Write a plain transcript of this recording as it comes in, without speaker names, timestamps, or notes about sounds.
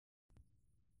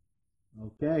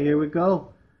Okay, here we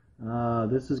go.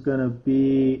 This is gonna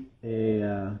be a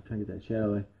trying to get that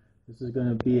shadow away. This is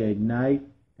gonna be a night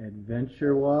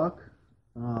adventure walk.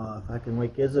 If I can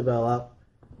wake Isabel up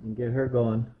and get her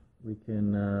going, we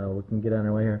can get on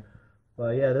our way here.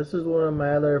 But yeah, this is one of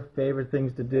my other favorite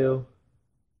things to do.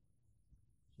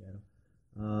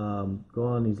 Go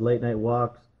on these late night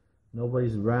walks.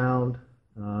 Nobody's around.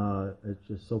 It's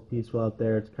just so peaceful out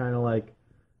there. It's kind of like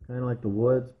the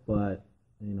woods, but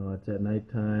it's at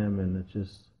nighttime and it's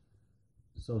just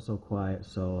so quiet.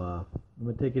 So I'm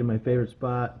gonna take you to my favorite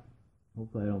spot.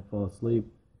 Hopefully I don't fall asleep.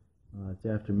 It's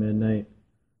after midnight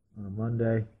on a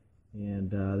Monday,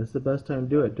 and this is the best time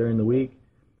to do it during the week.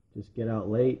 Just get out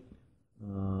late,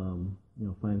 find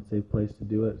a safe place to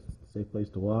do it, safe place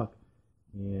to walk,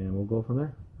 and we'll go from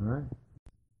there. All right.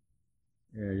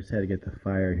 Yeah, I just had to get the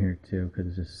fire in here too because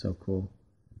it's just so cool.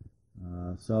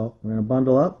 So we're gonna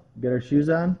bundle up, get our shoes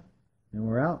on, and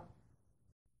we're out.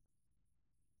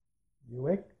 You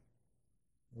awake?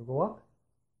 We'll go walk.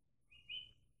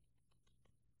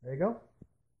 There you go.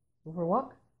 Go for a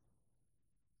walk.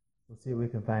 We'll see what we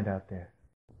can find out there.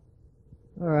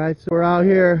 All right, so we're out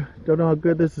here. Don't know how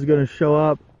good this is going to show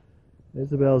up.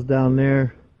 Isabel's down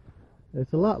there.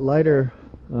 It's a lot lighter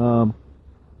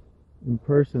in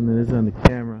person than it is on the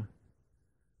camera.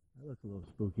 That looks a little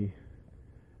spooky.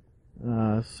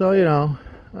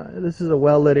 This is a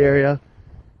well-lit area.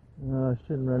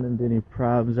 Shouldn't run into any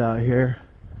problems out here.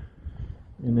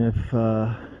 And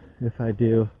if I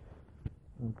do,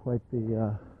 I'm quite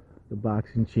the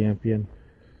boxing champion,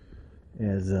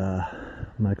 as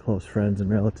my close friends and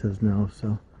relatives know.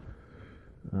 So,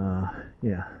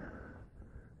 yeah.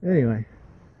 Anyway,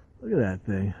 look at that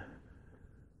thing.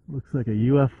 Looks like a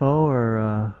UFO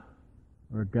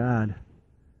or God.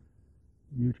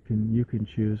 You can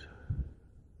choose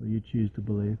what you choose to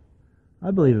believe.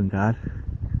 I believe in God.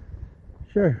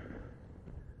 Sure.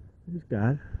 It is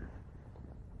God.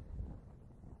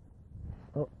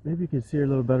 Oh, maybe you can see her a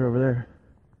little better over there.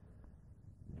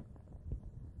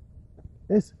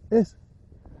 Is.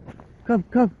 Come.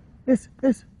 Is.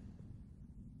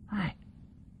 Hi.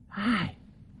 Hi,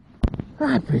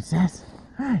 princess.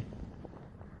 Hi.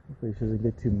 Hopefully she doesn't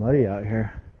get too muddy out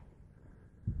here.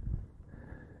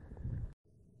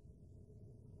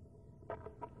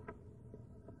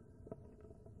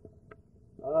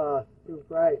 Too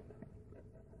bright.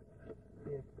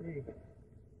 Can't see.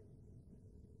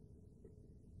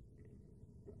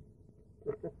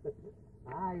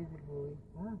 Hi, easy boy.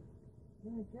 Huh?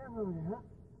 There's a camera over there, huh?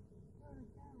 There's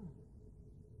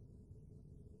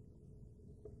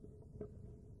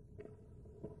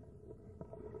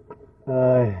a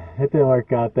camera. It didn't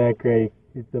work out that great.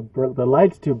 The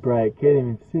light's too bright. Can't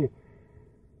even see.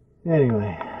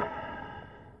 Anyway,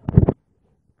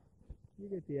 you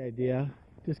get the idea.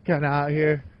 Just kind of out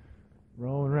here,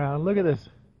 roaming around. Look at this.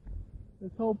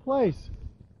 This whole place.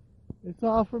 It's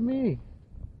all for me.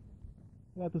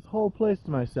 I got this whole place to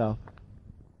myself.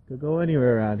 Could go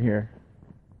anywhere around here.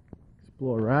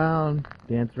 Explore around,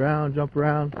 dance around, jump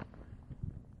around.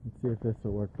 Let's see if this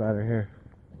will work better here.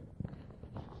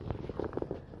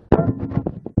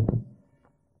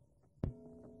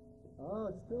 Oh,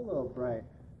 it's still a little bright.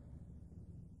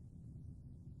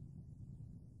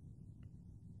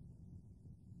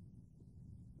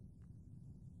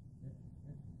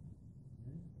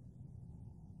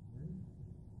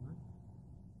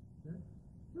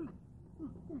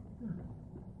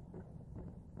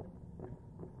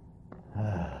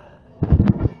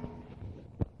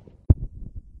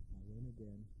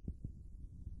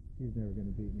 He's never going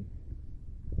to beat me.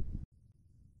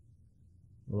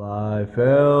 Well, I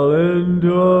fell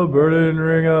into a burning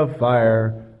ring of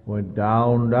fire. Went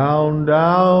down,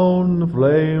 the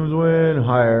flames went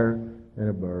higher. And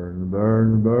it burned,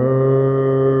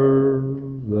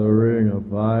 the ring of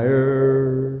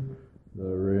fire. The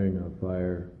ring of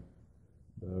fire.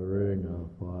 The ring of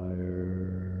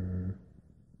fire.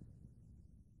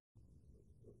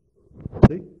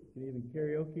 See? You can even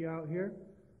karaoke out here.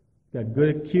 Got good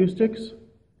acoustics,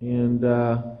 and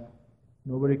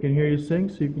nobody can hear you sing,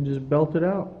 so you can just belt it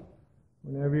out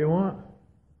whenever you want.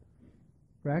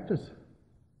 Practice.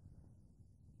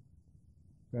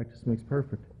 Practice makes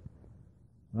perfect.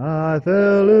 I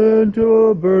fell into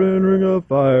a burning ring of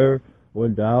fire,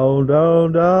 went down,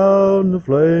 the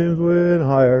flames went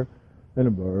higher, and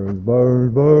it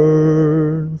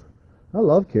burns. I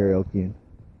love karaoke.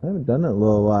 I haven't done it in a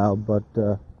little while, but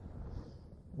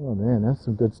oh man, that's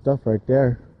some good stuff right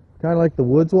there. Kind of like the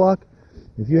woods walk.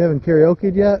 If you haven't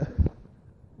karaoke'd yet,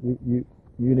 you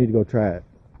need to go try it,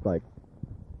 like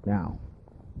now.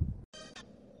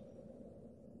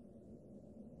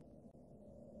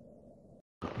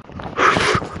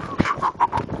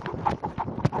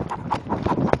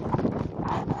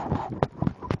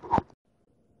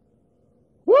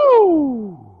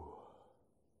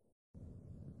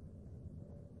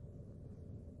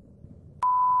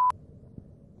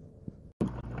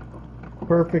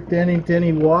 perfect ending to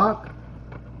any walk.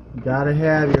 You gotta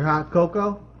have your hot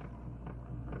cocoa,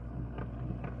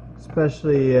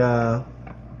 especially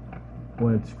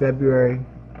when it's February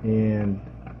and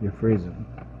you're freezing.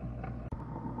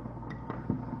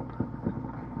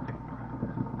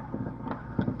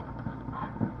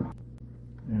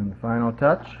 And the final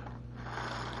touch.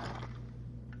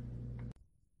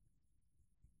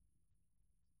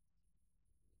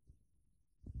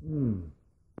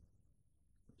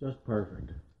 Just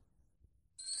perfect.